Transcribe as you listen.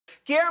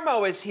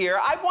Guillermo is here.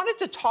 I wanted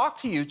to talk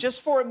to you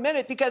just for a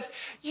minute because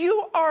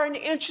you are an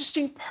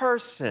interesting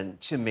person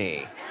to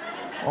me.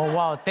 Oh,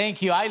 wow,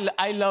 thank you.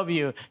 I love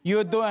you.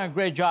 You're doing a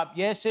great job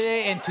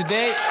yesterday and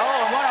today.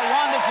 Oh, what a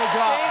wonderful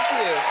job. Thank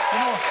you. You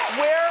know,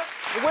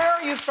 where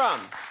are you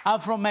from? I'm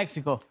from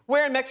Mexico.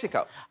 Where in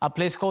Mexico? A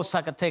place called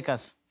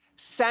Zacatecas.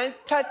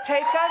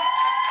 Zacatecas?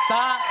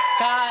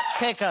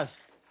 Zacatecas.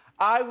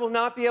 I will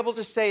not be able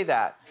to say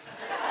that.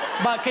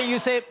 But can you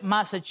say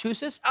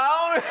Massachusetts?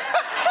 Oh,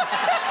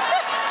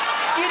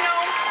 you know,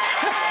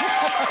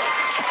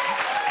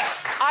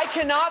 I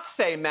cannot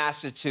say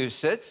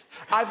Massachusetts.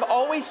 I've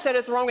always said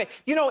it the wrong way.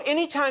 You know,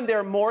 anytime there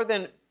are more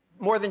than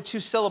two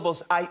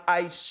syllables,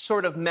 I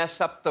sort of mess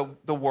up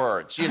the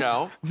words, you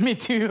know? Me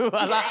too,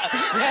 a lot.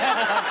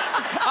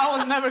 Yeah. I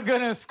was never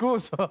good in school,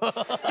 so...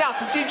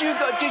 Yeah, did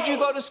you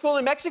go to school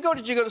in Mexico or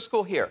did you go to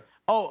school here?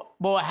 Oh,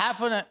 well,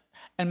 half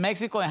in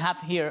Mexico and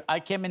half here. I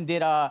came and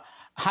did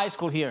high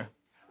school here.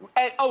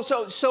 And,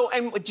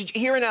 and did you,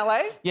 here in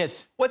L.A.?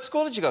 Yes. What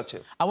school did you go to?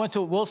 I went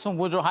to Wilson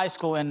Woodrow High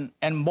School in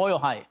Boyle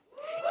High.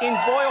 In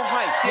Boyle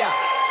Heights, yeah.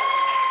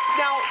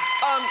 Now,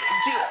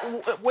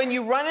 when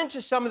you run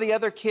into some of the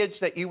other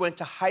kids that you went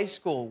to high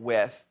school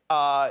with,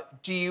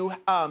 do you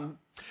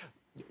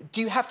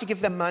have to give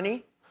them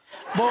money?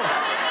 Well,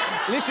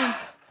 listen,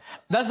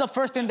 that's the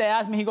first thing they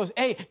asked me. He goes,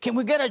 hey, can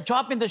we get a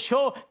job in the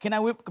show? Can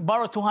I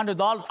borrow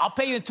 $200? I'll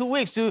pay you in 2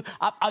 weeks, dude.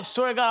 I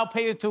swear to God, I'll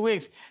pay you in 2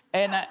 weeks.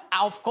 And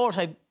of course,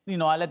 I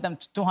let them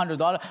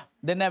 $200.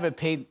 They never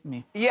paid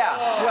me. Yeah,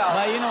 well...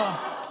 But, you know...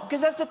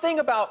 Because that's the thing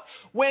about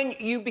when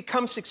you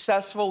become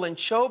successful in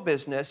show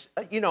business,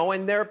 you know,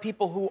 and there are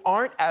people who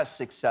aren't as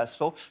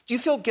successful. Do you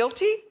feel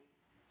guilty?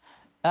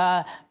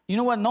 You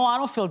know what? No, I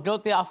don't feel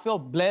guilty. I feel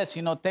blessed,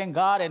 you know, thank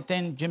God and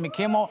thank Jimmy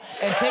Kimmel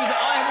and thank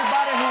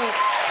everybody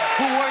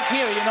who work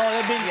here, you know.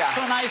 They've been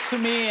so nice to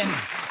me, and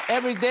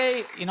every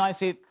day, you know, I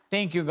say,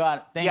 thank you,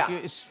 God. Thank you.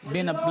 It's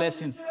been a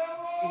blessing.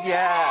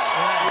 Yes.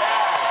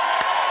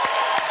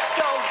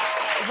 So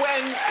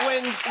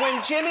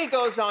when Jimmy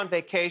goes on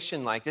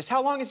vacation like this,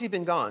 how long has he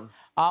been gone?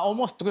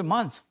 Almost 3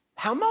 months.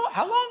 How long?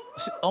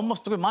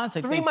 Almost 3 months,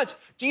 I think. 3 months.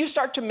 Do you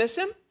start to miss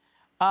him?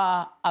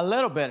 A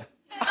little bit.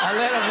 A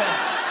little bit.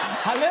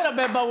 A little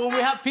bit, but when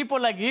we have people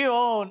like you,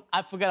 oh,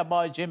 I forget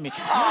about Jimmy.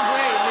 You're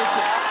great,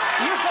 listen.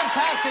 You're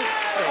fantastic.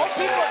 Oh,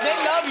 people, they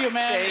love you,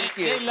 man. Thank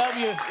you. They love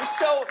you.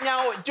 So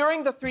now,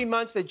 during the 3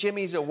 months that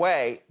Jimmy's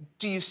away,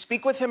 do you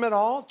speak with him at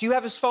all? Do you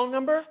have his phone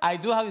number? I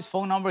do have his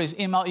phone number, his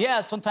email.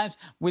 Yeah, sometimes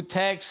we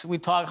text, we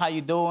talk how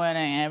you doing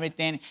and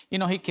everything. You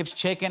know, he keeps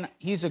checking.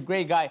 He's a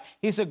great guy.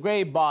 He's a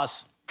great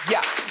boss.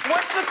 Yeah.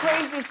 What's the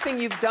craziest thing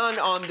you've done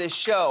on this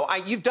show?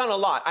 You've done a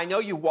lot. I know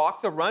you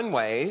walked the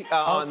runway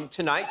on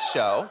tonight's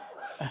show.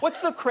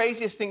 What's the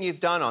craziest thing you've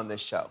done on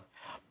this show?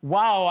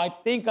 Wow, I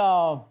think,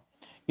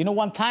 you know,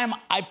 one time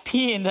I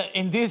peed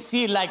in this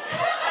seat like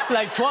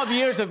 12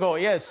 years ago,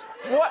 yes.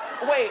 What?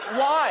 Wait,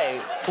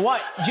 why?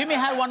 What? Jimmy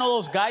had one of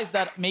those guys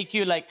that make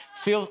you, like,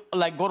 feel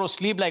like go to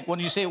sleep, like when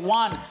you say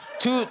 1,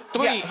 2,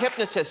 3. Yeah,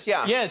 hypnotist,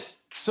 yeah. Yes.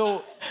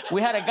 So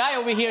we had a guy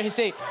over here, he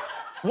say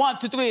 1,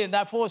 2, 3, and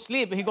I fall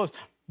asleep, and he goes,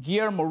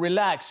 Guillermo,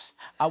 relax.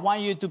 I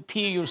want you to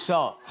pee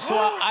yourself. So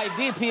I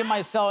did pee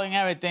myself and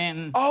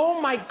everything.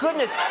 Oh, my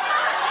goodness.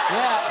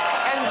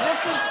 Yeah. And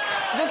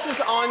this is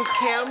on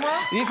camera?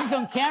 This is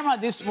on camera.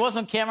 This was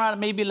on camera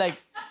maybe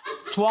like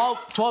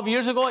 12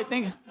 years ago, I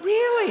think.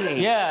 Really?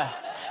 Yeah.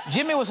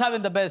 Jimmy was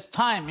having the best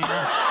time, you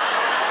know.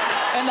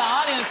 And the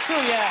audience, too,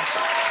 yeah.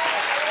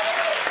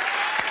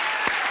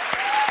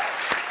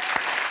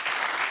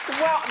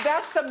 Wow,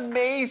 that's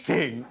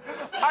amazing.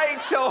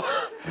 So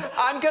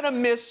I'm going to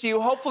miss you.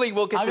 Hopefully,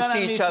 we'll get to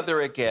see each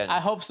other again. I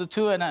hope so,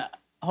 too, and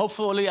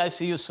hopefully I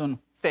see you soon.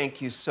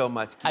 Thank you so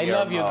much, Guillermo. I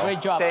love you.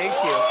 Great job. Thank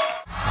you.